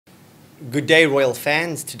Good day, royal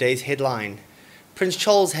fans. Today's headline: Prince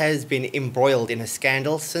Charles has been embroiled in a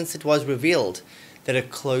scandal since it was revealed that a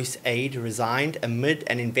close aide resigned amid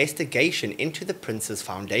an investigation into the prince's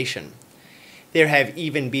foundation. There have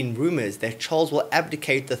even been rumors that Charles will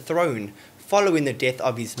abdicate the throne following the death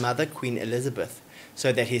of his mother, Queen Elizabeth,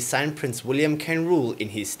 so that his son Prince William can rule in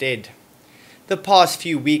his stead. The past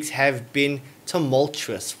few weeks have been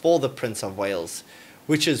tumultuous for the Prince of Wales,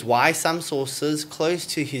 which is why some sources close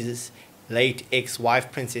to his late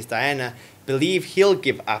ex-wife Princess Diana believe he'll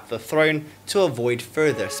give up the throne to avoid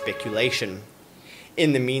further speculation.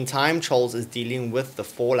 In the meantime, Charles is dealing with the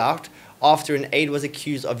fallout after an aide was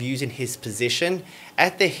accused of using his position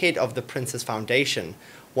at the head of the Prince's Foundation,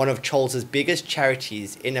 one of Charles's biggest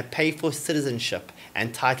charities, in a pay-for-citizenship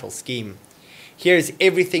and title scheme. Here's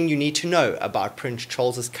everything you need to know about Prince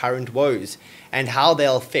Charles's current woes and how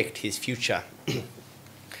they'll affect his future.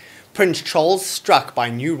 Prince Charles struck by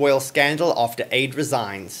new royal scandal after aide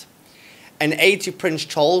resigns. An aide to Prince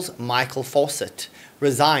Charles, Michael Fawcett,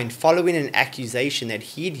 resigned following an accusation that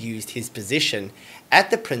he'd used his position at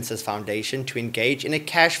the Prince's Foundation to engage in a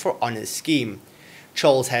cash for honours scheme.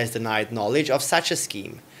 Charles has denied knowledge of such a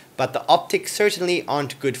scheme, but the optics certainly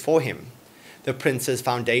aren't good for him. The Prince's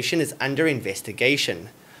Foundation is under investigation.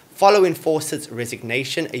 Following Fawcett's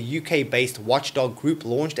resignation, a UK-based watchdog group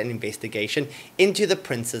launched an investigation into the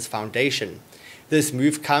Prince's Foundation. This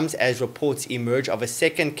move comes as reports emerge of a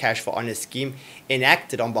second cash for honours scheme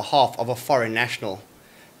enacted on behalf of a foreign national.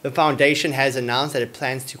 The foundation has announced that it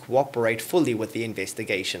plans to cooperate fully with the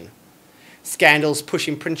investigation. Scandals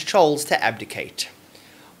pushing Prince Charles to abdicate.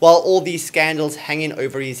 While all these scandals hanging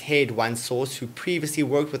over his head, one source who previously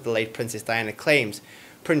worked with the late Princess Diana claims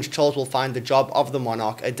Prince Charles will find the job of the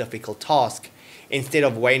monarch a difficult task. Instead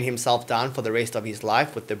of weighing himself down for the rest of his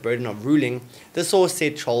life with the burden of ruling, the source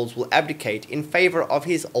said Charles will abdicate in favour of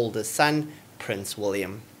his oldest son, Prince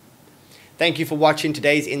William. Thank you for watching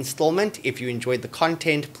today's installment. If you enjoyed the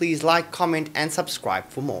content, please like, comment and subscribe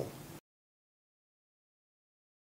for more.